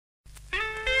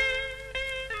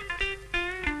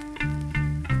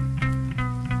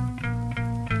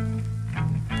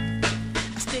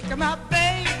stick my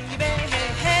baby.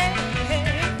 Hey,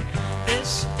 hey.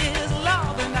 This is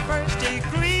love in the first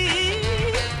degree.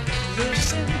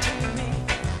 Listen to me.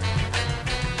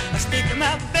 I stick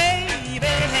my baby.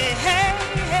 Hey, hey,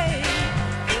 hey.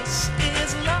 This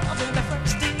is love in the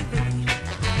first degree.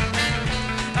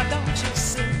 Don't you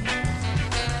see?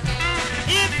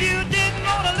 If you didn't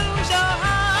want to lose your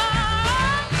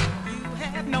heart, you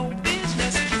have no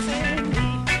business kissing me.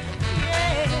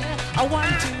 Yeah, 1,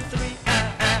 2, 3.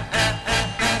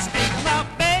 Stick my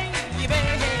baby.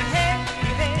 Hey,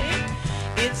 hey.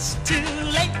 It's too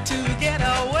late to get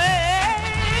away.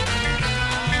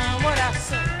 What I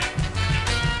say?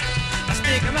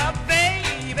 Stick my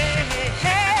baby.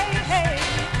 Hey, hey.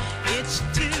 It's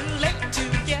too late to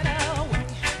get away.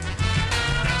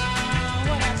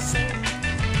 What I say?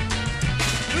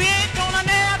 We ain't gonna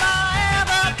never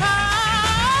ever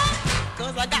part,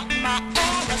 'cause I got my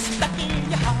armor stuck in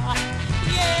your heart.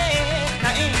 Yeah,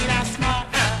 now ain't I smart?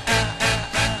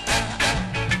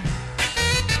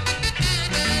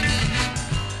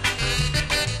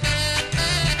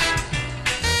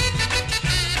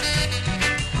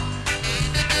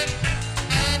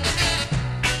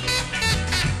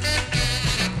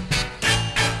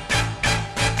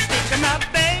 My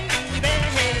baby,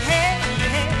 hey, hey,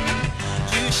 hey,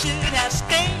 you should have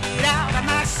stayed out.